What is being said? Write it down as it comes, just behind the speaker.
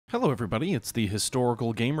Hello everybody, it's the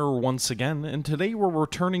Historical Gamer once again, and today we're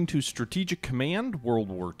returning to Strategic Command, World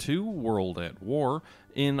War II, World at War.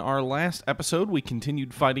 In our last episode, we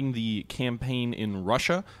continued fighting the campaign in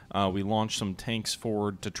Russia. We launched some tanks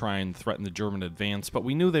forward to try and threaten the German advance, but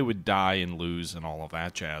we knew they would die and lose and all of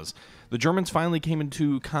that jazz. The Germans finally came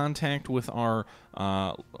into contact with our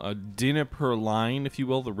Dnieper line, if you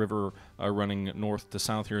will, the river running north to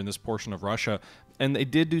south here in this portion of Russia. And they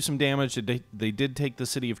did do some damage. They did take the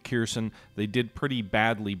city of Kherson. They did pretty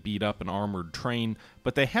badly beat up an armored train,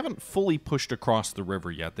 but they haven't fully pushed across the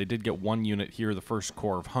river yet. They did get one unit here, the 1st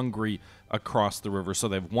Corps of Hungary, across the river, so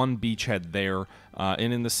they have one beachhead there.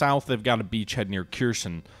 And in the south, they've got a beachhead near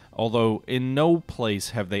Kherson, although in no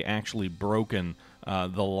place have they actually broken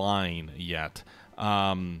the line yet.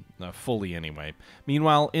 Fully anyway.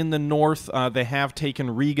 Meanwhile, in the north, they have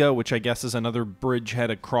taken Riga, which I guess is another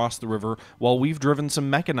bridgehead across the river, while we've driven some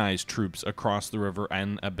mechanized troops across the river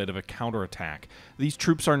and a bit of a counterattack. These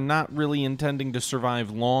troops are not really intending to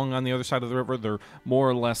survive long on the other side of the river. They're more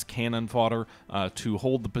or less cannon fodder to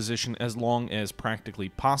hold the position as long as practically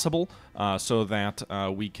possible, so that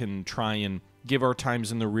we can try and give our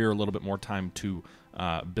times in the rear a little bit more time to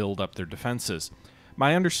build up their defenses.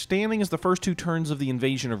 My understanding is the first two turns of the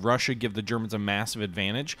invasion of Russia give the Germans a massive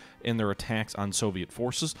advantage in their attacks on Soviet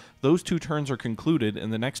forces. Those two turns are concluded,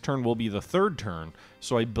 and the next turn will be the third turn,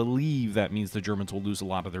 so I believe that means the Germans will lose a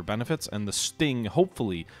lot of their benefits, and the sting,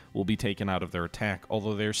 hopefully, will be taken out of their attack,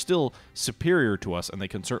 although they're still superior to us, and they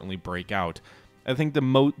can certainly break out. I think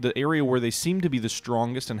the area where they seem to be the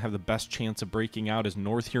strongest and have the best chance of breaking out is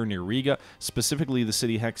north here near Riga, specifically the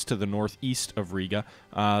city hex to the northeast of Riga.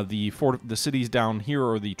 The cities down here,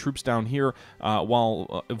 or the troops down here,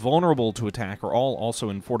 while vulnerable to attack, are all also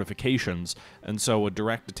in fortifications, and so a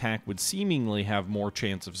direct attack would seemingly have more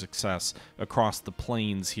chance of success across the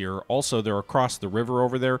plains here. Also, they're across the river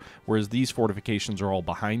over there, whereas these fortifications are all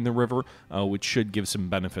behind the river, which should give some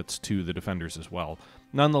benefits to the defenders as well.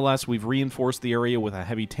 Nonetheless, we've reinforced the area with a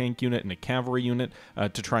heavy tank unit and a cavalry unit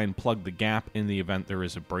to try and plug the gap in the event there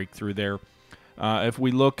is a breakthrough there. If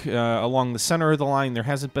we look along the center of the line, there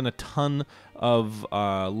hasn't been a ton of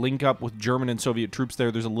link-up with German and Soviet troops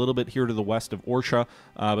there. There's a little bit here to the west of Orsha,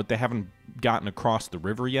 but they haven't gotten across the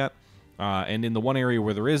river yet. And in the one area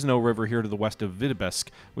where there is no river here to the west of Vitebsk,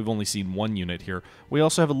 we've only seen one unit here. We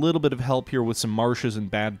also have a little bit of help here with some marshes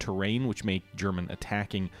and bad terrain, which make German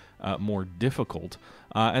attacking more difficult.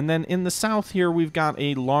 And then in the south here, we've got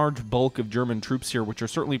a large bulk of German troops here, which are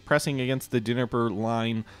certainly pressing against the Dnieper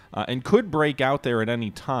line and could break out there at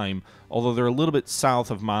any time, although they're a little bit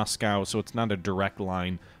south of Moscow, so it's not a direct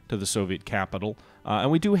line to the Soviet capital.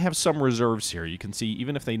 And we do have some reserves here. You can see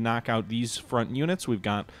even if they knock out these front units, we've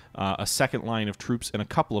got a second line of troops in a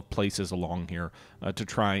couple of places along here to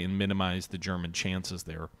try and minimize the German chances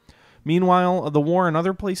there. Meanwhile, the war in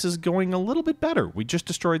other places going a little bit better. We just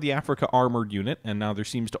destroyed the Afrika armored unit, and now there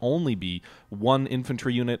seems to only be one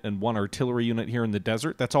infantry unit and one artillery unit here in the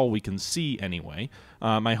desert. That's all we can see anyway.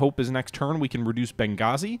 My hope is next turn we can reduce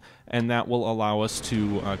Benghazi, and that will allow us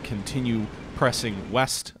to continue pressing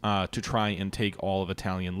west to try and take all of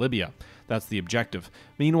Italian Libya. That's the objective.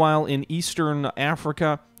 Meanwhile, in eastern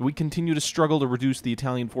Africa, we continue to struggle to reduce the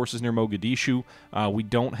Italian forces near Mogadishu. We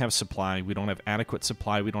don't have supply. We don't have adequate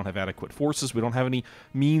supply. We don't have adequate forces. We don't have any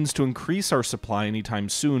means to increase our supply anytime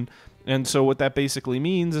soon. And so what that basically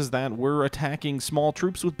means is that we're attacking small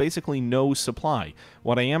troops with basically no supply.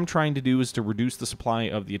 What I am trying to do is to reduce the supply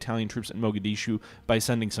of the Italian troops at Mogadishu by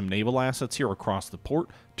sending some naval assets here across the port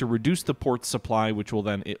to reduce the port's supply, which will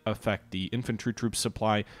then affect the infantry troops'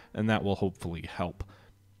 supply, and that will hopefully help.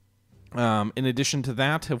 In addition to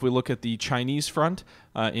that, if we look at the Chinese front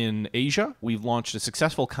in Asia, we've launched a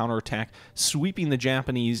successful counterattack, sweeping the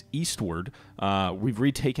Japanese eastward. We've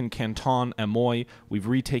retaken Canton Amoy, we've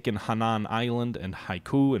retaken Hainan Island and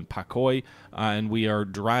Haikou and Pakoi, and we are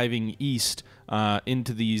driving east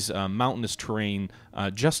into these mountainous terrain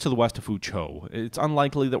just to the west of Fuzhou. It's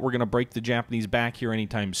unlikely that we're going to break the Japanese back here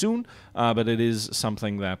anytime soon, but it is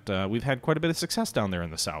something that we've had quite a bit of success down there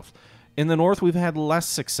in the south. In the north, we've had less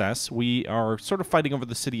success. We are sort of fighting over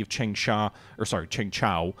the city of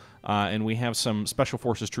Chengchao, and we have some special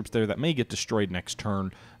forces troops there that may get destroyed next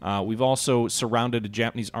turn. We've also surrounded a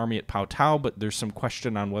Japanese army at Paotao, but there's some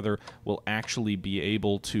question on whether we'll actually be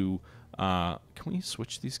able to... can we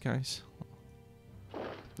switch these guys?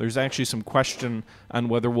 There's actually some question on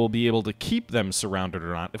whether we'll be able to keep them surrounded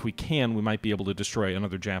or not. If we can, we might be able to destroy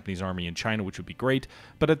another Japanese army in China, which would be great,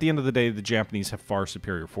 but at the end of the day, the Japanese have far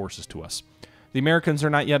superior forces to us. The Americans are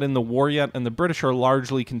not yet in the war yet, and the British are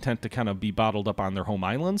largely content to kind of be bottled up on their home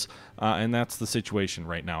islands, and that's the situation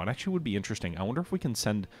right now. It actually would be interesting. I wonder if we can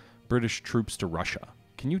send British troops to Russia.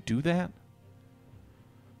 Can you do that?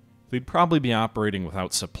 They'd probably be operating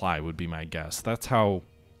without supply, would be my guess. That's how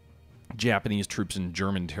Japanese troops in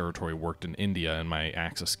German territory worked in India in my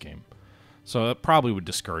Axis game. So that probably would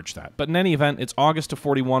discourage that. But in any event, it's August of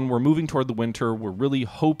 41. We're moving toward the winter. We're really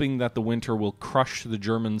hoping that the winter will crush the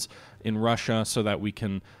Germans in Russia so that we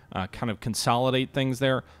can kind of consolidate things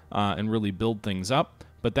there and really build things up.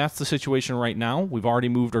 But that's the situation right now. We've already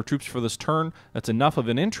moved our troops for this turn. That's enough of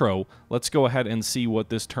an intro. Let's go ahead and see what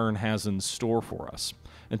this turn has in store for us.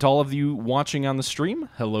 And to all of you watching on the stream,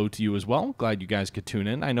 hello to you as well. Glad you guys could tune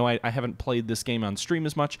in. I know I haven't played this game on stream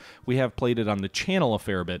as much. We have played it on the channel a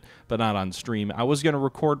fair bit, but not on stream. I was going to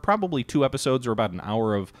record probably 2 episodes or about an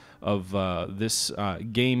hour of this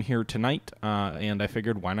game here tonight, and I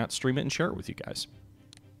figured why not stream it and share it with you guys.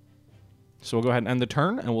 So we'll go ahead and end the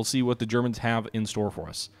turn, and we'll see what the Germans have in store for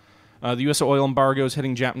us. The U.S. oil embargo is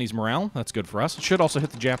hitting Japanese morale. That's good for us. It should also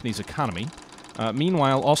hit the Japanese economy.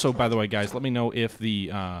 Meanwhile, also, by the way, guys, let me know if the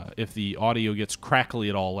audio gets crackly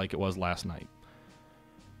at all like it was last night.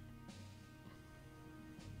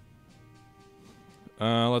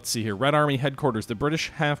 Let's see here. Red Army headquarters. The British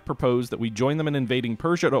have proposed that we join them in invading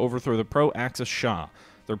Persia to overthrow the pro-Axis Shah.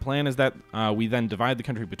 Their plan is that we then divide the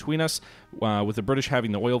country between us, with the British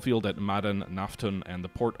having the oil field at Madan Naftun and the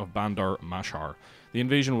port of Bandar Mashar. The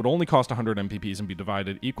invasion would only cost 100 MPPs and be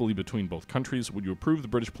divided equally between both countries. Would you approve the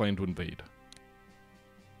British plan to invade?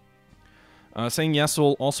 Saying yes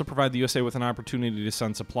will also provide the USA with an opportunity to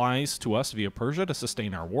send supplies to us via Persia to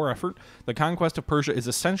sustain our war effort. The conquest of Persia is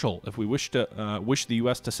essential if we wish the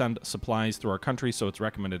U.S. to send supplies through our country, so it's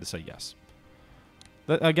recommended to say yes.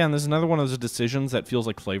 Again, this is another one of those decisions that feels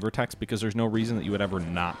like flavor text because there's no reason that you would ever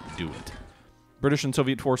not do it. British and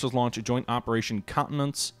Soviet forces launch a joint Operation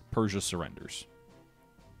Continents. Persia surrenders.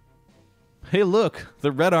 Hey, look!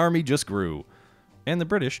 The Red Army just grew. And the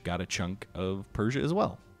British got a chunk of Persia as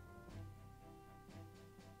well.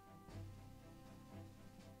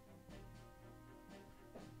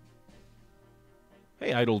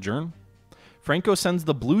 Hey, Idle Jern. Franco sends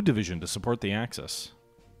the Blue Division to support the Axis.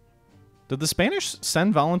 Did the Spanish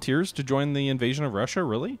send volunteers to join the invasion of Russia,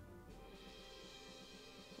 really?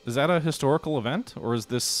 Is that a historical event, or is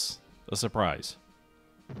this a surprise?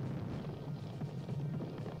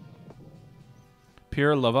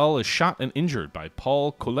 Pierre Laval is shot and injured by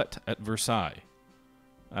Paul Colette at Versailles.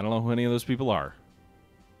 I don't know who any of those people are.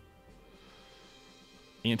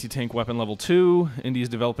 Anti-tank weapon level 2. India's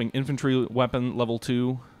developing infantry weapon level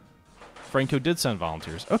 2. Franco did send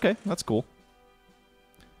volunteers. Okay, that's cool.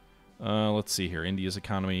 Let's see here. India's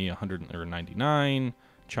economy 199.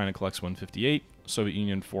 China collects 158. Soviet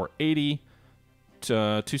Union 480.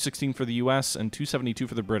 216 for the U.S. and 272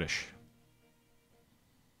 for the British.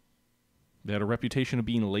 They had a reputation of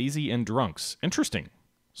being lazy and drunks. Interesting,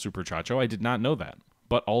 Super Chacho. I did not know that.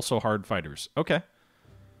 But also hard fighters. Okay.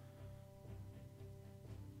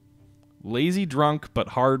 Lazy, drunk, but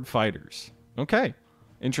hard fighters. Okay.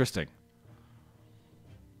 Interesting.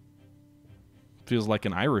 Feels like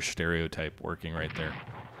an Irish stereotype working right there.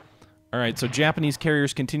 All right, so Japanese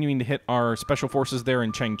carriers continuing to hit our special forces there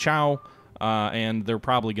in Changchao, and they're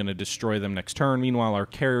probably going to destroy them next turn. Meanwhile, our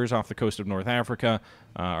carriers off the coast of North Africa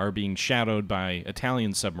are being shadowed by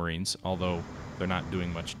Italian submarines, although they're not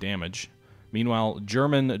doing much damage. Meanwhile,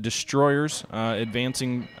 German destroyers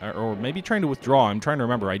advancing, or maybe trying to withdraw. I'm trying to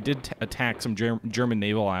remember. I did attack some German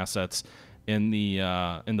naval assets in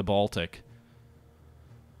the Baltic.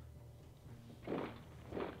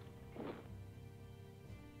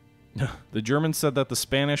 The Germans said that the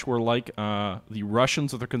Spanish were like the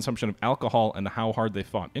Russians with their consumption of alcohol and how hard they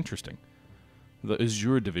fought. Interesting. The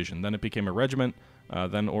Azure Division. Then it became a regiment.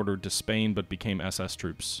 Then ordered to Spain, but became SS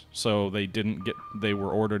troops. So they were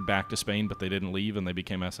ordered back to Spain, but they didn't leave, and they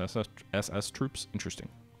became SS troops. Interesting.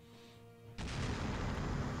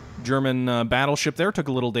 German battleship there took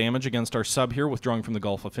a little damage against our sub here, withdrawing from the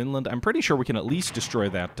Gulf of Finland. I'm pretty sure we can at least destroy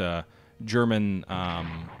that German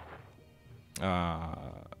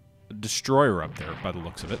destroyer up there, by the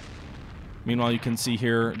looks of it. Meanwhile, you can see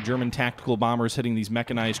here German tactical bombers hitting these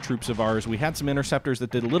mechanized troops of ours. We had some interceptors that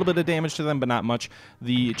did a little bit of damage to them, but not much.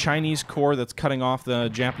 The Chinese corps that's cutting off the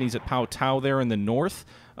Japanese at Pao Tao there in the north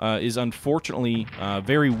is unfortunately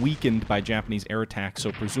very weakened by Japanese air attack,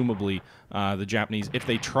 so presumably the Japanese, if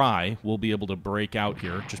they try, will be able to break out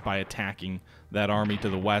here just by attacking that army to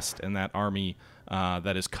the west, and that army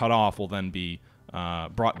that is cut off will then be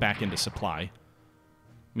brought back into supply.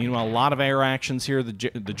 Meanwhile, a lot of air actions here. The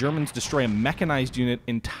Germans destroy a mechanized unit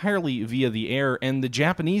entirely via the air, and the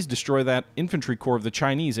Japanese destroy that infantry corps of the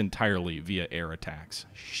Chinese entirely via air attacks.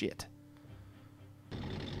 Shit.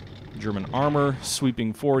 German armor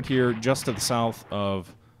sweeping forward here just to the south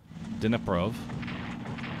of Dniprov.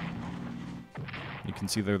 You can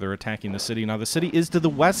see there they're attacking the city. Now, the city is to the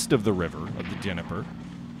west of the river, of the Dnieper.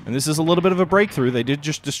 And this is a little bit of a breakthrough. They did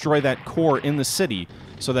just destroy that core in the city,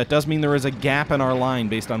 so that does mean there is a gap in our line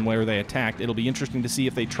based on where they attacked. It'll be interesting to see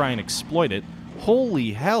if they try and exploit it.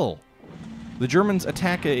 Holy hell! The Germans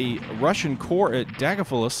attack a Russian corps at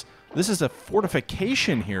Dagopolis. This is a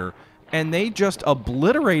fortification here, and they just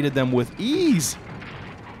obliterated them with ease.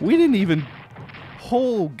 We didn't even...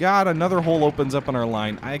 Oh, God, another hole opens up on our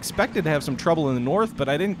line. I expected to have some trouble in the north, but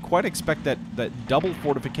I didn't quite expect that double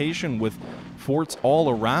fortification with forts all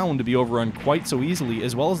around to be overrun quite so easily,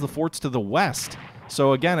 as well as the forts to the west.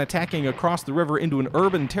 So, again, attacking across the river into an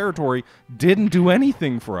urban territory didn't do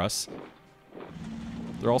anything for us.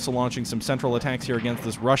 They're also launching some central attacks here against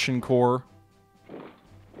this Russian corps.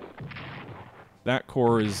 That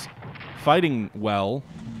corps is fighting well,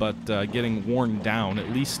 but getting worn down. At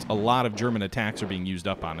least a lot of German attacks are being used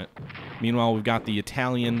up on it. Meanwhile, we've got the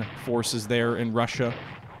Italian forces there in Russia,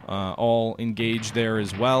 all engaged there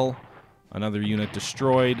as well. Another unit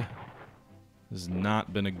destroyed. This has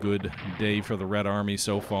not been a good day for the Red Army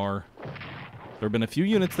so far. There have been a few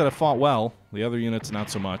units that have fought well. The other units, not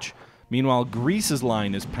so much. Meanwhile, Greece's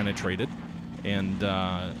line is penetrated, and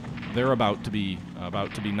they're about to be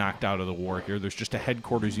knocked out of the war here. There's just a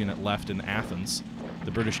headquarters unit left in Athens.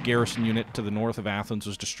 The British garrison unit to the north of Athens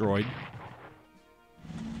was destroyed.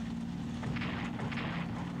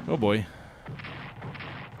 Oh boy.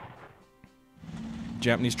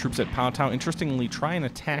 Japanese troops at Paotao, interestingly, try and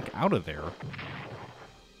attack out of there.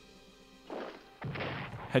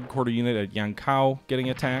 Headquarter unit at Yankao getting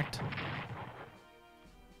attacked.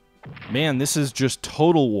 Man, this is just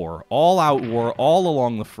total war. All-out war all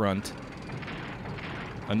along the front.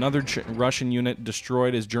 Another Russian unit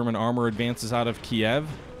destroyed as German armor advances out of Kiev.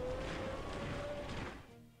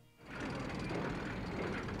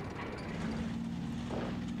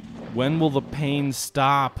 When will the pain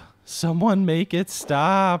stop? Someone make it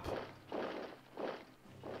stop.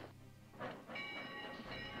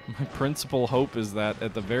 My principal hope is that,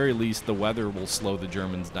 at the very least, the weather will slow the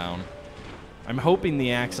Germans down. I'm hoping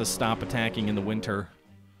the Axis stop attacking in the winter.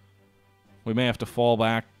 We may have to fall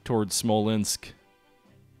back towards Smolensk.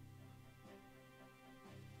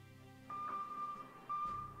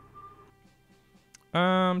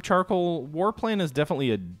 Charcoal, Warplane is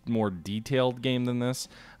definitely a more detailed game than this.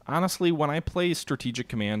 Honestly, when I play Strategic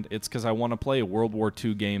Command, it's because I want to play a World War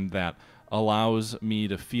II game that allows me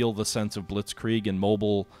to feel the sense of blitzkrieg and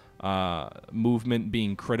mobile movement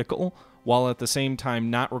being critical, while at the same time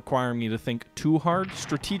not requiring me to think too hard.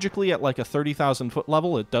 Strategically, at like a 30,000-foot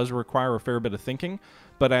level, it does require a fair bit of thinking,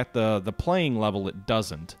 but at the playing level, it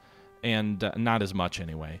doesn't, and not as much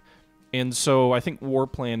anyway. And so I think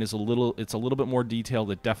Warplan is a little bit more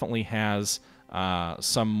detailed. It definitely has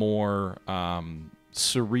some more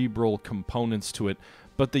cerebral components to it,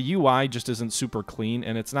 but the UI just isn't super clean,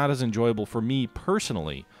 and it's not as enjoyable for me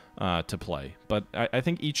personally to play. But I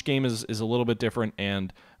think each game is a little bit different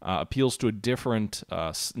and appeals to a different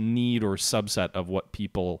need or subset of what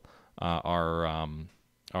people are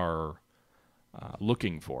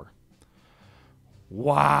looking for.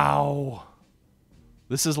 Wow.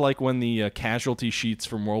 This is like when the casualty sheets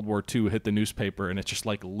from World War II hit the newspaper, and it's just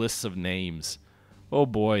like lists of names. Oh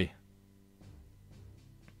boy.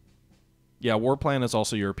 Yeah, Warplan is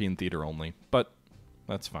also European theater only, but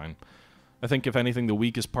that's fine. I think if anything, the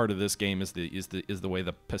weakest part of this game is the way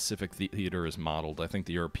the Pacific theater is modeled. I think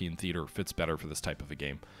the European theater fits better for this type of a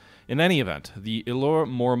game. In any event, the Ilor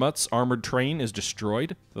Mormut's armored train is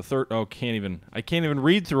destroyed. The third, I can't even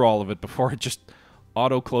read through all of it before it just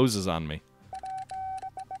auto closes on me.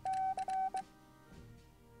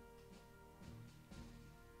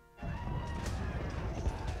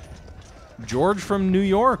 George from New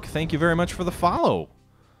York, thank you very much for the follow.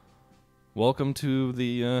 Welcome to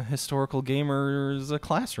the Historical Gamers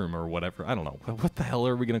Classroom, or whatever. I don't know. What the hell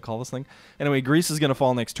are we going to call this thing? Anyway, Greece is going to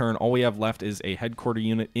fall next turn. All we have left is a headquarter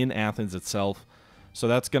unit in Athens itself. So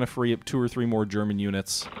that's going to free up 2 or 3 more German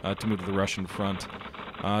units to move to the Russian front.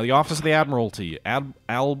 The Office of the Admiralty,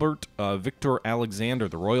 Albert Victor Alexander.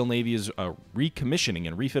 The Royal Navy is recommissioning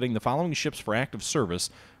and refitting the following ships for active service,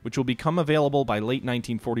 which will become available by late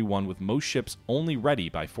 1941, with most ships only ready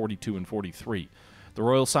by 42 and 43. The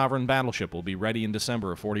Royal Sovereign Battleship will be ready in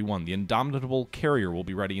December of 41. The Indomitable Carrier will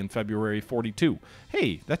be ready in February 42.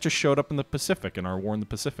 Hey, that just showed up in the Pacific, in our War in the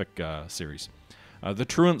Pacific series. The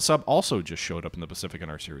Truant sub also just showed up in the Pacific in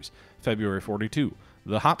our series. February 42.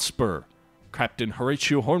 The Hotspur. Captain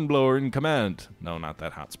Horatio Hornblower in command. No, not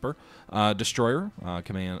that Hotspur. Destroyer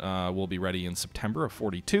command will be ready in September of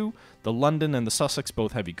 42. The London and the Sussex,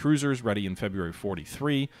 both heavy cruisers, ready in February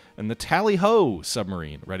 43. And the Tally-Ho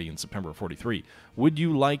submarine, ready in September of 43. Would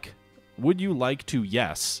you like to,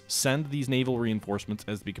 yes, send these naval reinforcements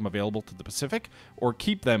as they become available to the Pacific, or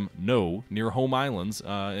keep them, no, near home islands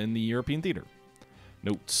in the European theater?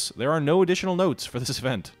 Notes. There are no additional notes for this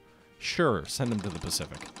event. Sure, send them to the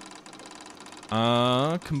Pacific.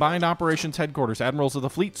 Combined Operations Headquarters, Admirals of the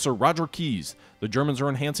Fleet, Sir Roger Keyes. The Germans are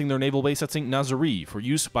enhancing their naval base at St. Nazaire for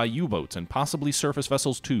use by U-boats and possibly surface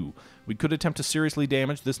vessels too. We could attempt to seriously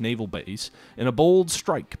damage this naval base in a bold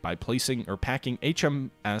strike by placing or packing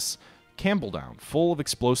HMS Campbelltown full of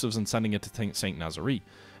explosives and sending it to St. Nazaire.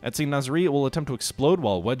 At St. Nazaire, it will attempt to explode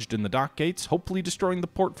while wedged in the dock gates, hopefully destroying the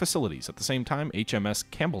port facilities. At the same time, HMS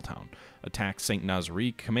Campbelltown attacks St.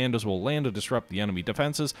 Nazaire. Commandos will land to disrupt the enemy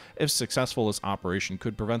defenses. If successful, this operation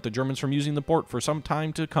could prevent the Germans from using the port for some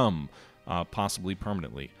time to come, possibly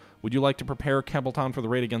permanently. Would you like to prepare Campbelltown for the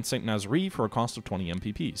raid against St. Nazaire for a cost of 20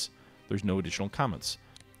 MPPs? There's no additional comments.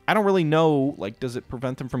 I don't really know, like, does it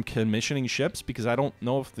prevent them from commissioning ships? Because I don't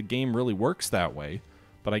know if the game really works that way,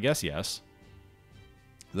 but I guess yes.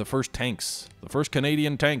 The first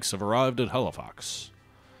Canadian tanks have arrived at Halifax.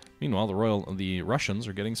 Meanwhile, the Russians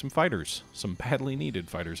are getting some fighters, some badly needed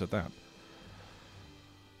fighters at that.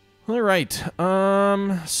 All right,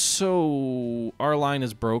 so our line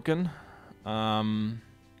is broken. Yeah.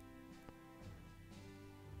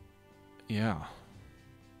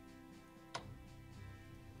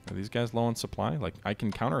 Are these guys low on supply? Like, I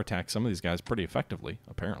can counterattack some of these guys pretty effectively,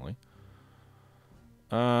 apparently.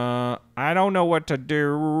 I don't know what to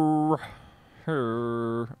do.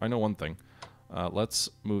 I know one thing. Let's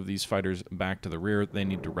move these fighters back to the rear. They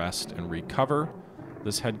need to rest and recover.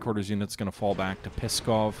 This headquarters unit's going to fall back to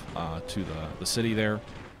Pskov, to the city there.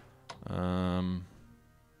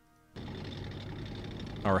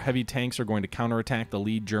 Our heavy tanks are going to counterattack the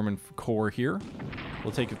lead German corps here.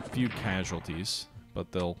 We'll take a few casualties,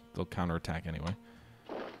 but they'll counterattack anyway.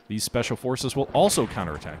 These special forces will also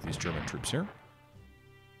counterattack these German troops here.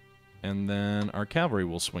 And then our cavalry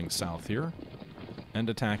will swing south here and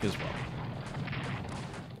attack as well.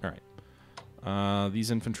 Alright. These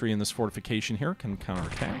infantry in this fortification here can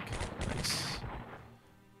counterattack. Nice.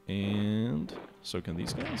 And so can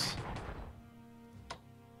these guys.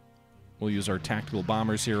 We'll use our tactical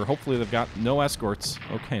bombers here. Hopefully they've got no escorts.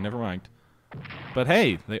 Okay, never mind. But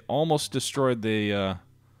hey, they almost destroyed the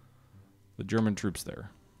German troops there.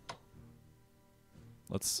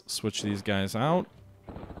 Let's switch these guys out.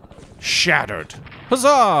 Shattered!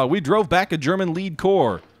 Huzzah! We drove back a German lead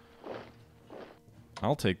corps.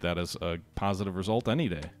 I'll take that as a positive result any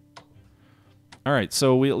day. Alright,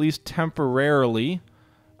 so we at least temporarily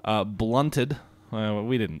blunted.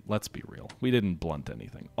 We didn't, let's be real. We didn't blunt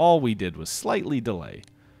anything. All we did was slightly delay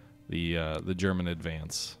the German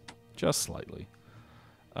advance. Just slightly.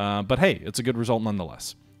 But hey, it's a good result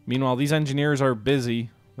nonetheless. Meanwhile, these engineers are busy.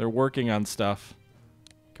 They're working on stuff.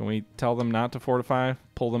 Can we tell them not to fortify?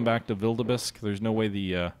 Pull them back to Wildebesk? There's no way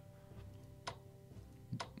the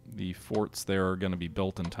forts there are going to be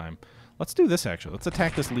built in time. Let's do this, actually. Let's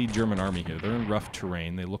attack this lead German army here. They're in rough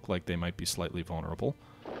terrain. They look like they might be slightly vulnerable.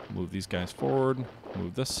 Move these guys forward.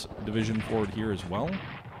 Move this division forward here as well.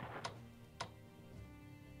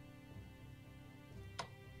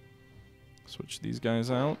 Switch these guys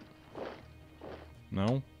out.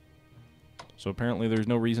 No. So apparently there's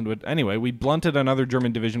no reason to... Anyway, we blunted another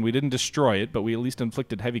German division. We didn't destroy it, but we at least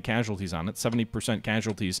inflicted heavy casualties on it. 70%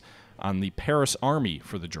 casualties on the Paris army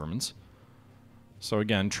for the Germans. So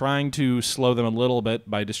again, trying to slow them a little bit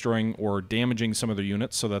by destroying or damaging some of their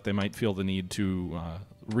units so that they might feel the need to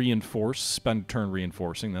reinforce, spend a turn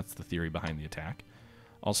reinforcing. That's the theory behind the attack.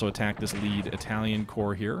 Also attack this lead Italian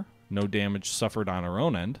corps here. No damage suffered on our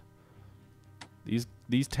own end.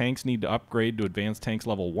 These tanks need to upgrade to advanced tanks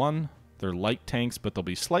level 1. They're light tanks, but they'll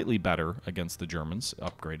be slightly better against the Germans,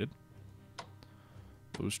 upgraded.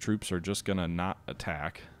 Those troops are just going to not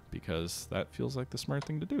attack, because that feels like the smart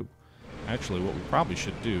thing to do. Actually, what we probably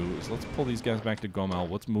should do is let's pull these guys back to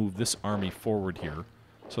Gomel. Let's move this army forward here,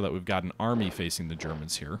 so that we've got an army facing the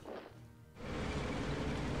Germans here.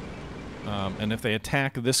 And if they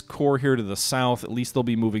attack this corps here to the south, at least they'll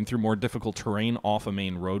be moving through more difficult terrain off a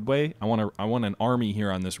main roadway. I want an army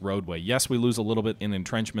here on this roadway. Yes, we lose a little bit in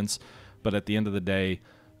entrenchments, but at the end of the day,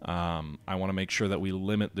 I want to make sure that we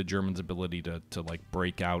limit the Germans' ability to like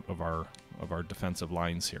break out of our defensive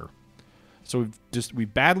lines here. So we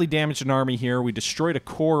badly damaged an army here. We destroyed a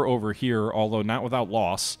corps over here, although not without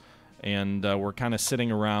loss. And we're kind of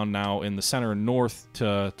sitting around now in the center and north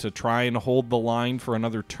to try and hold the line for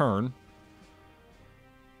another turn.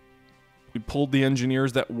 We pulled the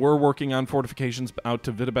engineers that were working on fortifications out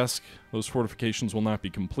to Vitebsk. Those fortifications will not be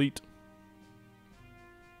complete.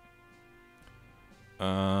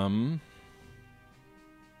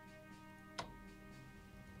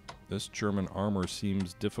 This German armor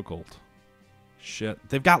seems difficult. Shit.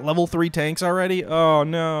 They've got level 3 tanks already? Oh,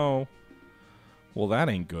 no. Well, that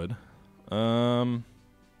ain't good. They're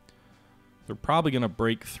probably going to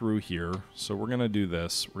break through here, so we're going to do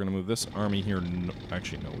this. We're going to move this army here.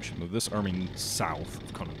 Actually, no, we should move this army south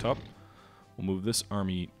of Konotop. We'll move this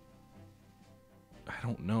army... I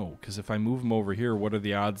don't know, because if I move them over here, what are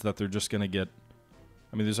the odds that they're just going to get...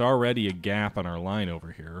 I mean, there's already a gap on our line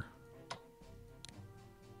over here.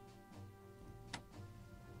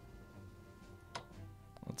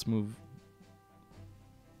 Let's move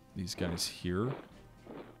these guys here.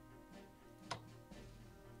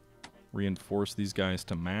 Reinforce these guys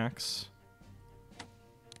to max.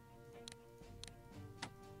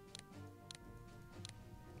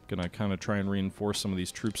 Gonna kind of try and reinforce some of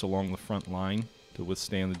these troops along the front line to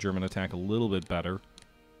withstand the German attack a little bit better.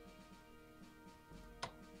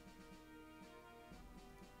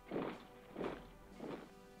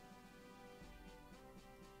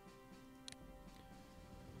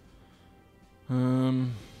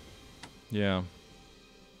 Yeah.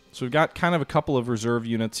 So we've got kind of a couple of reserve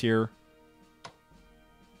units here.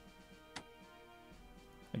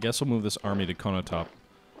 I guess we'll move this army to Konotop.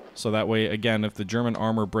 So that way, again, if the German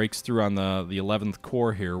armor breaks through on the 11th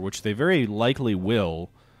Corps here, which they very likely will,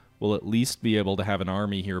 we'll at least be able to have an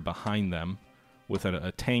army here behind them with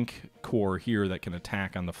a tank corps here that can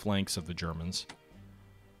attack on the flanks of the Germans.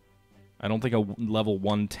 I don't think a level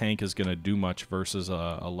 1 tank is going to do much versus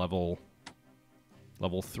a level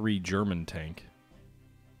 3 German tank.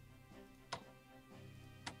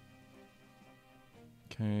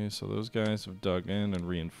 Okay, so those guys have dug in and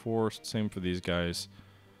reinforced. Same for these guys.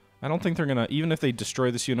 I don't think they're going to, even if they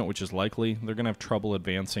destroy this unit, which is likely, they're going to have trouble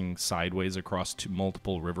advancing sideways across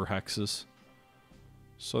multiple river hexes.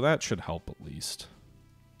 So that should help at least.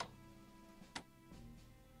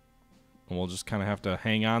 And we'll just kind of have to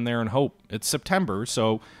hang on there and hope. It's September,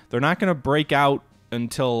 so they're not going to break out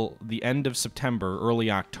until the end of September,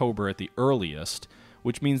 early October at the earliest,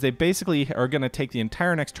 which means they basically are going to take the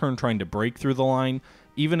entire next turn trying to break through the line.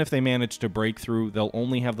 Even if they manage to break through, they'll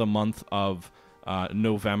only have the month of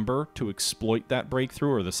November to exploit that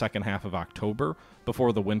breakthrough, or the second half of October,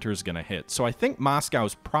 before the winter's going to hit. So I think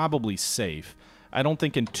Moscow's probably safe. I don't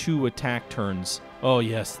think in 2 attack turns... Oh,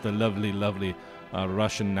 yes, the lovely, lovely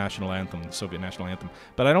Russian national anthem, the Soviet national anthem.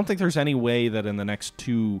 But I don't think there's any way that in the next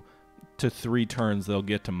 2 to 3 turns they'll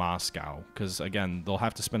get to Moscow, because, again, they'll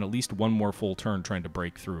have to spend at least 1 more full turn trying to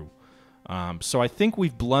break through. So I think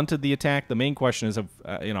we've blunted the attack. The main question is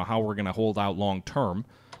how we're going to hold out long term.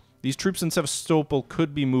 These troops in Sevastopol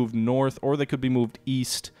could be moved north, or they could be moved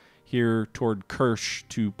east here toward Kerch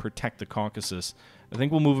to protect the Caucasus. I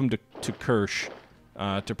think we'll move them to Kerch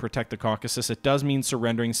to protect the Caucasus. It does mean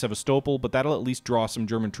surrendering Sevastopol, but that'll at least draw some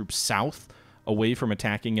German troops south, away from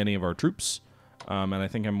attacking any of our troops. And I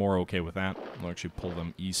think I'm more okay with that. We'll actually pull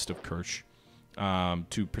them east of Kerch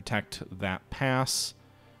to protect that pass.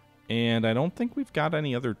 And I don't think we've got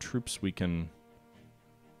any other troops we can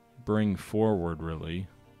bring forward, really.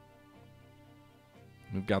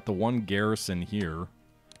 We've got the 1 garrison here.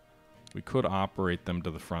 We could operate them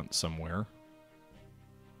to the front somewhere.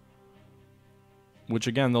 Which,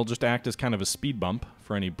 again, they'll just act as kind of a speed bump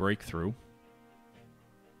for any breakthrough.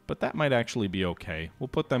 But that might actually be okay. We'll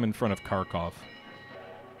put them in front of Kharkov.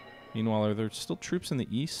 Meanwhile, are there still troops in the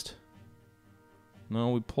east?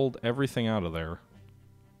 No, we pulled everything out of there.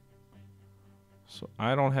 So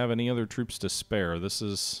I don't have any other troops to spare. This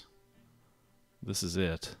is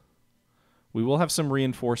it. We will have some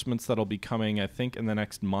reinforcements that'll be coming, I think, in the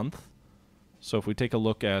next month. So if we take a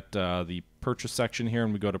look at the purchase section here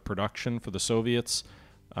and we go to production for the Soviets,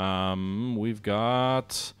 we've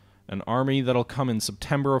got an army that'll come in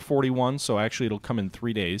September of 41, so actually it'll come in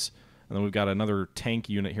 3 days. And then we've got another tank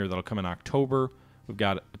unit here that'll come in October. We've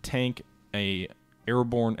got a tank, a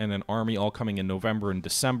airborne, and an army all coming in November and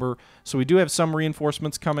December. So we do have some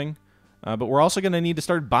reinforcements coming, but we're also going to need to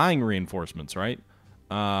start buying reinforcements, right?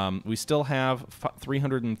 We still have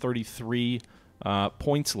 333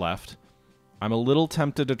 points left. I'm a little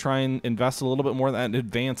tempted to try and invest a little bit more in that in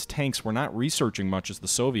advanced tanks. We're not researching much as the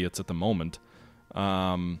Soviets at the moment.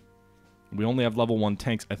 We only have level 1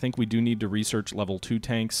 tanks. I think we do need to research level 2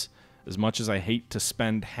 tanks. As much as I hate to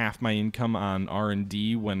spend half my income on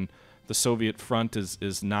R&D when the Soviet front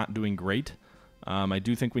is not doing great, I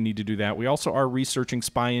do think we need to do that. We also are researching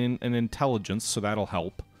spying and intelligence, so that'll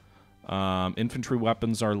help. Infantry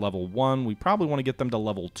weapons are level 1. We probably want to get them to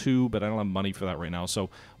level 2, but I don't have money for that right now. So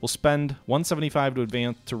we'll spend 175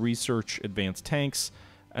 to research advanced tanks,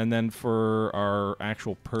 and then for our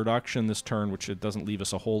actual production this turn, which it doesn't leave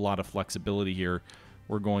us a whole lot of flexibility here,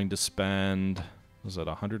 we're going to spend, was it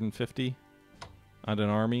 150 on an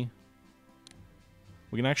army?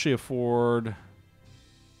 We can actually afford...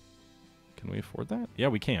 Can we afford that? Yeah,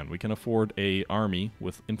 we can. We can afford a army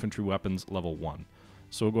with infantry weapons level 1.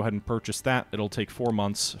 So we'll go ahead and purchase that. It'll take 4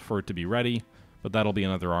 months for it to be ready, but that'll be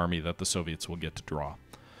another army that the Soviets will get to draw.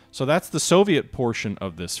 So that's the Soviet portion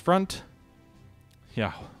of this front.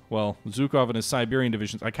 Yeah, well, Zhukov and his Siberian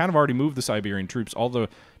divisions. I kind of already moved the Siberian troops. All the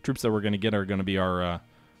troops that we're going to get are going to be our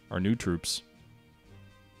new troops.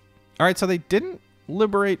 All right, so they didn't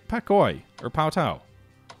liberate Pakoi, or Pao Tao.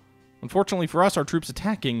 Unfortunately for us, our troops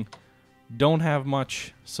attacking don't have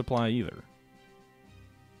much supply either.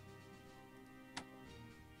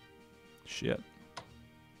 Shit.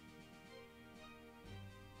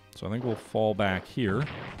 So I think we'll fall back here.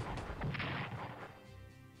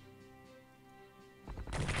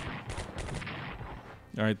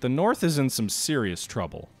 Alright, the north is in some serious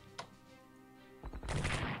trouble.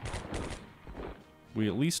 We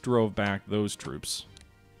at least drove back those troops.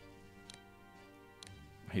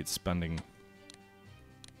 I hate spending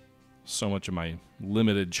so much of my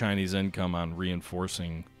limited Chinese income on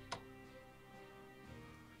reinforcing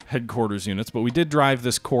headquarters units, but we did drive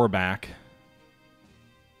this corps back.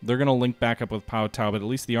 They're going to link back up with Pao Tao, but at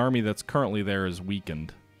least the army that's currently there is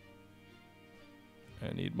weakened.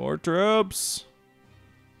 I need more troops.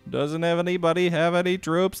 Doesn't have anybody have any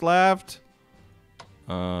troops left?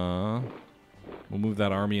 We'll move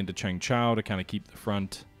that army into Changchao to kind of keep the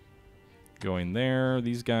front going there.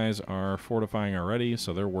 These guys are fortifying already,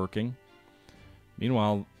 so they're working.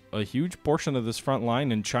 Meanwhile, a huge portion of this front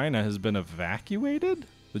line in China has been evacuated.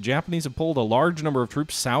 The Japanese have pulled a large number of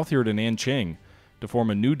troops south here to Nanjing to form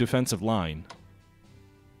a new defensive line.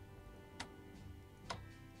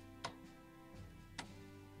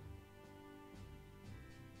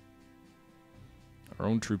 Our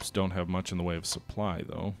own troops don't have much in the way of supply,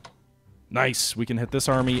 though. Nice! We can hit this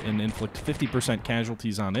army and inflict 50%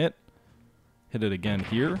 casualties on it. Hit it again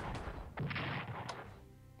here.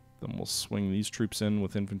 Then we'll swing these troops in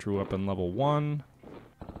with infantry weapon level 1.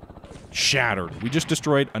 Shattered. We just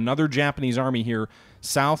destroyed another Japanese army here,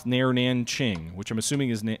 south near Nanjing, which I'm assuming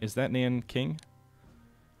is that Nanking?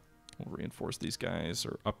 We'll reinforce these guys,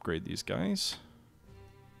 or upgrade these guys.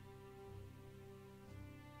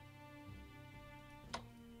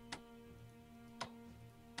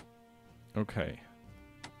 Okay.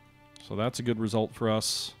 So that's a good result for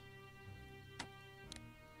us.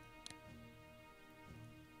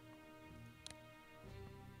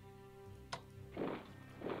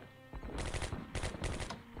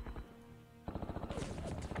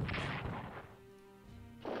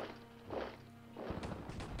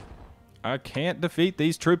 I can't defeat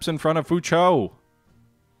these troops in front of Fuzhou.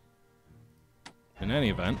 In any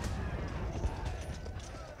event.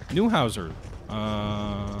 Neuhauser.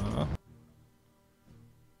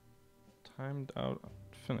 Timed out.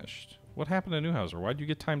 Finished. What happened to Neuhauser? Why'd you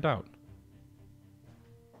get timed out?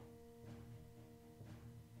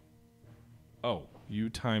 Oh, you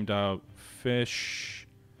timed out Fishy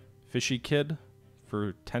Kid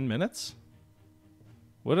for 10 minutes?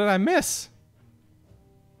 What did I miss?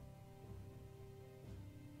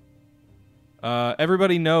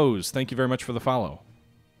 Everybody knows. Thank you very much for the follow.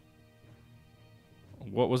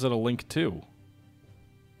 What was it a link to?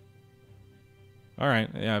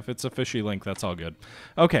 Alright, yeah, if it's a fishy link, that's all good.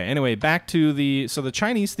 Okay, anyway, back to the... So the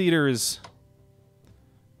Chinese theater is,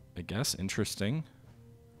 I guess, interesting.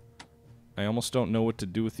 I almost don't know what to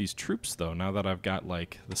do with these troops, though, now that I've got,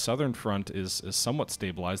 like, the southern front is somewhat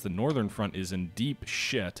stabilized. The northern front is in deep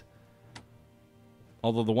shit.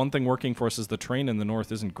 Although the one thing working for us is the train in the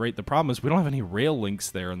north isn't great. The problem is we don't have any rail links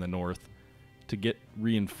there in the north to get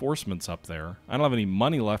reinforcements up there. I don't have any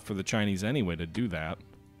money left for the Chinese anyway to do that.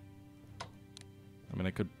 I mean,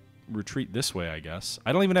 I could retreat this way, I guess.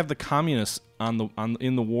 I don't even have the communists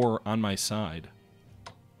in the war on my side.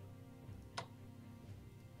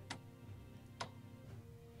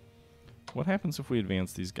 What happens if we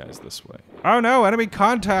advance these guys this way? Oh no, enemy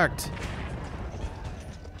contact!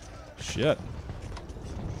 Shit.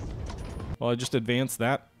 Well, I just advanced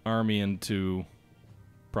that army into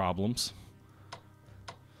problems.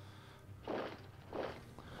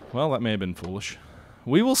 Well, that may have been foolish.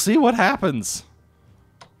 We will see what happens.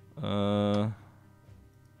 I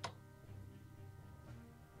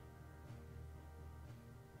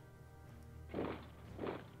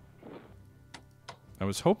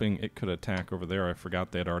was hoping it could attack over there. I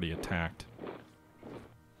forgot they had already attacked.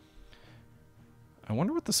 I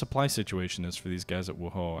wonder what the supply situation is for these guys at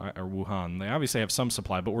Wuhan. They obviously have some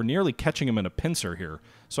supply, but we're nearly catching them in a pincer here.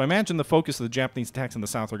 So I imagine the focus of the Japanese attacks in the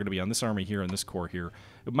south are going to be on this army here and this corps here.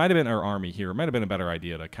 It might have been our army here. It might have been a better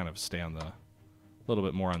idea to kind of stay on the... a little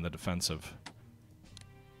bit more on the defensive.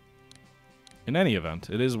 In any event,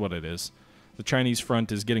 it is what it is. The Chinese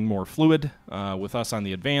front is getting more fluid with us on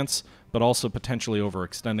the advance, but also potentially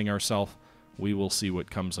overextending ourselves. We will see what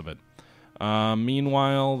comes of it.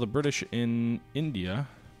 Meanwhile, the British in India,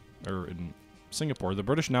 or in Singapore, the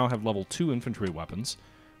British now have level 2 infantry weapons,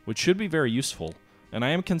 which should be very useful. And I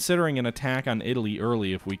am considering an attack on Italy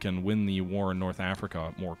early if we can win the war in North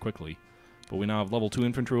Africa more quickly. But we now have level 2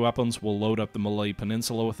 infantry weapons. We'll load up the Malay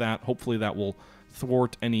Peninsula with that. Hopefully that will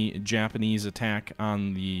thwart any Japanese attack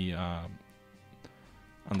on the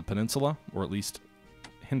peninsula, or at least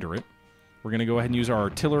hinder it. We're going to go ahead and use our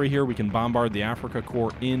artillery here. We can bombard the Afrika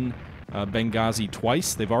Korps in Benghazi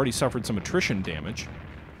twice. They've already suffered some attrition damage.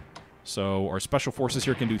 So our special forces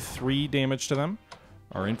here can do 3 damage to them.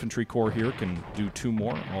 Our infantry corps here can do 2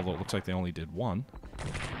 more, although it looks like they only did 1.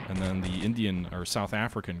 And then the Indian, or South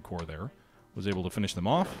African corps there was able to finish them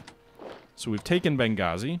off. So we've taken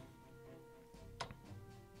Benghazi.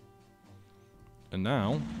 And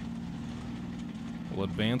now we'll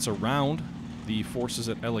advance around the forces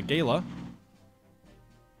at El Agheila.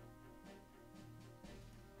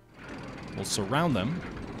 We'll surround them.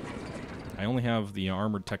 I only have the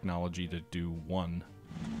armored technology to do 1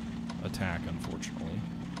 attack, unfortunately.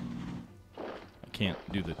 I can't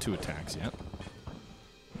do the 2 attacks yet.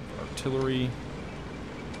 Artillery.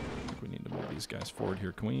 I think we need to move these guys forward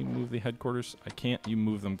here. Can we move the headquarters? I can't. You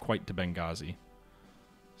move them quite to Benghazi.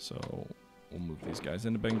 So we'll move these guys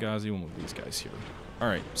into Benghazi. We'll move these guys here.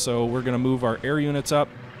 Alright, so we're going to move our air units up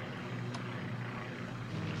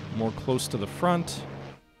more close to the front.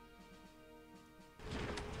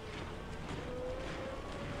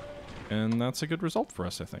 And that's a good result for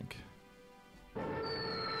us, I think.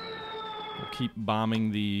 We'll keep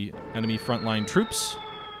bombing the enemy frontline troops.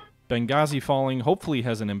 Benghazi falling hopefully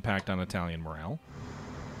has an impact on Italian morale.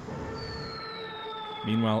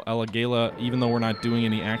 Meanwhile, El Agheila, even though we're not doing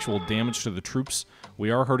any actual damage to the troops, we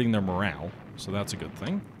are hurting their morale, so that's a good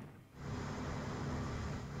thing.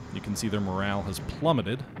 You can see their morale has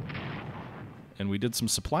plummeted. And we did some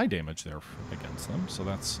supply damage there against them, so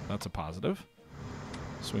that's a positive.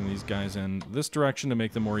 Swing these guys in this direction to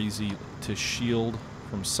make them more easy to shield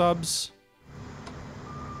from subs.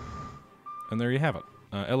 And there you have it.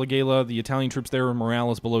 El Agheila, the Italian troops there,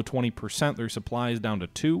 morale is below 20%. Their supply is down to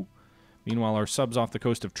 2. Meanwhile, our subs off the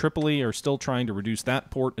coast of Tripoli are still trying to reduce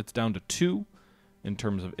that port. It's down to 2 in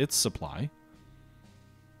terms of its supply.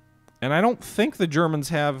 And I don't think the Germans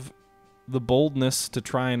have the boldness to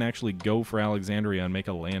try and actually go for Alexandria and make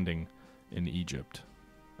a landing in Egypt.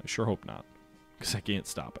 I sure hope not, because I can't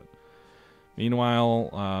stop it. Meanwhile,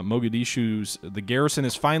 the garrison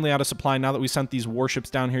is finally out of supply. Now that we sent these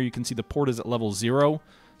warships down here, you can see the port is at level 0.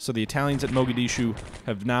 So the Italians at Mogadishu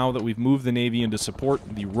have, now that we've moved the Navy into support,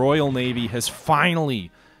 the Royal Navy has finally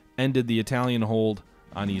ended the Italian hold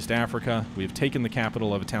on East Africa. We have taken the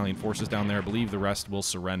capital of Italian forces down there. I believe the rest will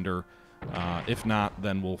surrender. If not,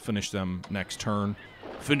 then we'll finish them next turn.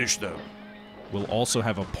 Finish them. We'll also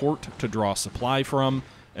have a port to draw supply from.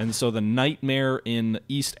 And so the nightmare in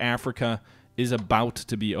East Africa is about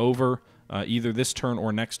to be over. Either this turn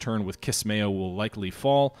or next turn with Kismayo will likely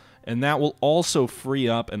fall. And that will also free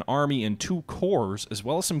up an army and 2 corps, as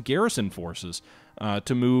well as some garrison forces,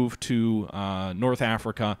 to move to North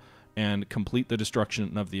Africa and complete the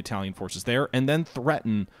destruction of the Italian forces there, and then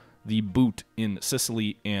threaten the boot in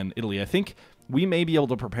Sicily and Italy. I think we may be able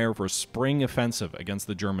to prepare for a spring offensive against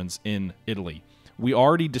the Germans in Italy. We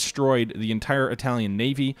already destroyed the entire Italian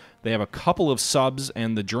Navy. They have a couple of subs,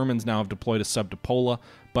 and the Germans now have deployed a sub to Pola.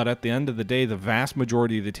 But at the end of the day, the vast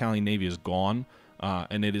majority of the Italian Navy is gone,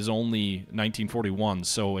 and it is only 1941.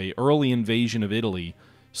 So an early invasion of Italy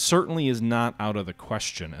certainly is not out of the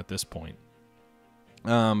question at this point.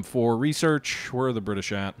 For research, where are the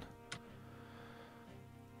British at?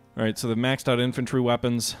 All right, so they've maxed out infantry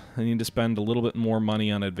weapons. They need to spend a little bit more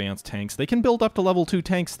money on advanced tanks. They can build up to level 2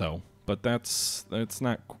 tanks, though. But that's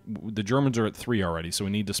not... The Germans are at 3 already, so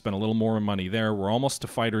we need to spend a little more money there. We're almost to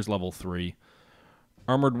fighters level 3.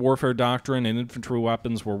 Armored warfare doctrine and infantry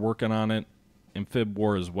weapons, we're working on it. Amphib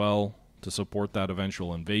war as well, to support that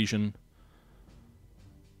eventual invasion.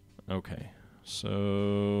 Okay,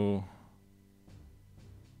 so...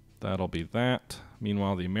 That'll be that.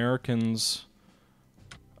 Meanwhile, the Americans...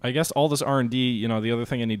 I guess all this R&D, you know, the other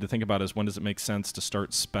thing I need to think about is when does it make sense to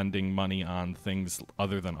start spending money on things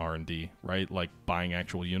other than R&D, right? Like buying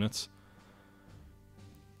actual units.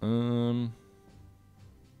 The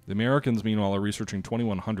Americans, meanwhile, are researching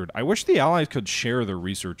 2100. I wish the Allies could share their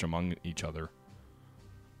research among each other.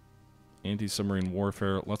 Anti-submarine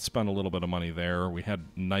warfare. Let's spend a little bit of money there. We had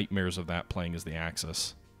nightmares of that playing as the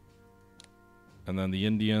Axis. And then the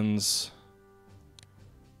Indians...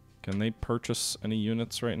 Can they purchase any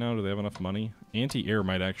units right now? Do they have enough money? Anti-air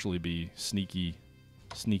might actually be sneaky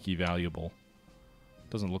valuable.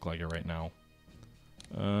 Doesn't look like it right now.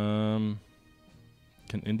 Can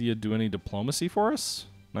India do any diplomacy for us?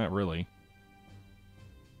 Not really.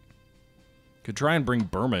 Could try and bring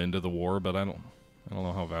Burma into the war, but I don't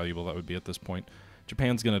know how valuable that would be at this point.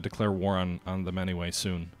 Japan's going to declare war on them anyway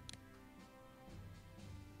soon.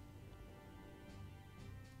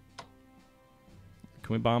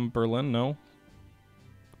 Can we bomb Berlin? No.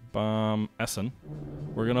 Bomb Essen.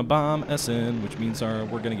 We're going to bomb Essen, which means we're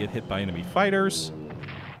going to get hit by enemy fighters.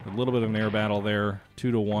 A little bit of an air battle there.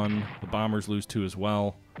 2-1. The bombers lose 2 as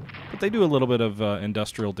well. But they do a little bit of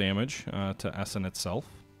industrial damage to Essen itself.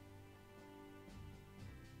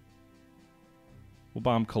 We'll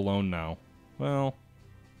bomb Cologne now. Well,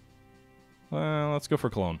 let's go for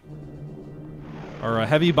Cologne. Our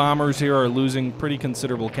heavy bombers here are losing pretty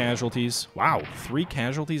considerable casualties. Wow, 3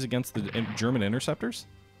 casualties against the German interceptors?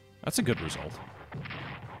 That's a good result.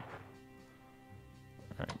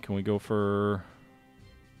 Alright, can we go for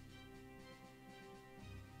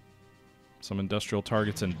some industrial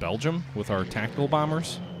targets in Belgium with our tactical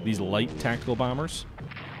bombers? These light tactical bombers?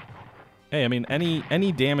 Hey, I mean,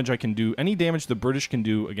 any damage I can do, any damage the British can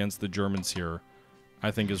do against the Germans here, I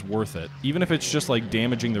think is worth it. Even if it's just like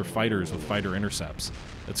damaging their fighters with fighter intercepts.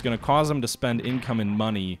 It's going to cause them to spend income and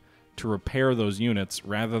money to repair those units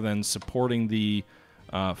rather than supporting the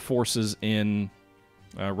forces in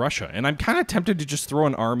Russia. And I'm kind of tempted to just throw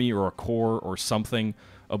an army or a corps or something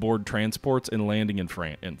aboard transports and landing in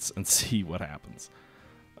France and see what happens.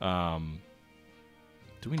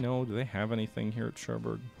 Do we know? Do they have anything here at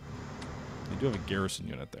Cherbourg? They do have a garrison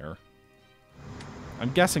unit there.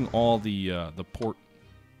 I'm guessing all the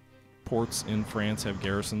ports in France have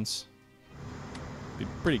garrisons. It'd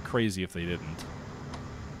be pretty crazy if they didn't.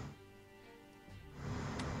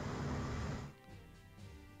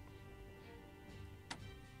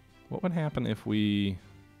 What would happen if we...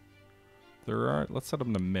 Let's set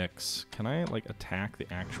them to mix. Can I, like, attack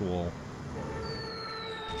the actual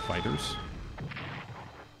fighters?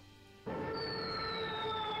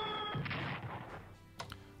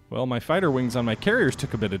 Well, my fighter wings on my carriers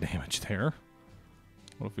took a bit of damage there.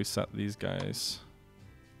 What if we set these guys?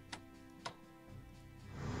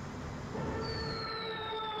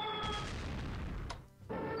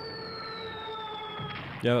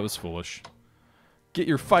 Yeah, that was foolish. Get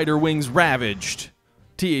your fighter wings ravaged.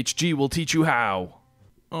 THG will teach you how.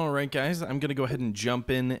 Alright guys, I'm going to go ahead and jump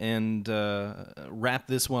in and wrap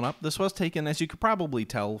this one up. This was taken, as you could probably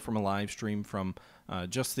tell, from a live stream from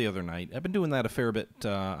just the other night. I've been doing that a fair bit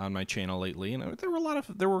on my channel lately, and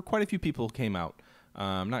there were quite a few people who came out.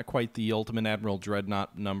 Not quite the Ultimate Admiral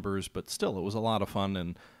Dreadnought numbers, but still, it was a lot of fun,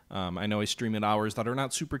 and I know I stream at hours that are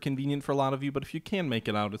not super convenient for a lot of you, but if you can make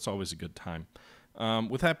it out, it's always a good time.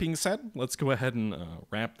 With that being said, let's go ahead and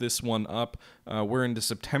wrap this one up. We're into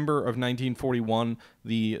September of 1941.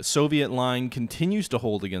 The Soviet line continues to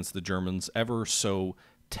hold against the Germans ever so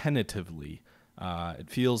tentatively. It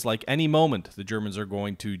feels like any moment the Germans are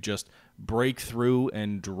going to just break through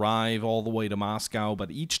and drive all the way to Moscow,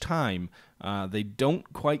 but each time they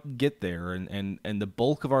don't quite get there, and the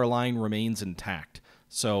bulk of our line remains intact.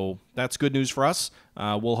 So that's good news for us.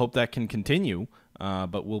 We'll hope that can continue.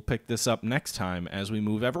 But we'll pick this up next time as we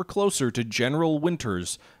move ever closer to General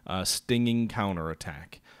Winter's stinging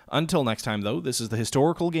counterattack. Until next time, though, this is the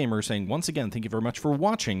Historical Gamer saying once again, thank you very much for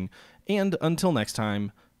watching, and until next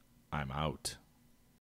time, I'm out.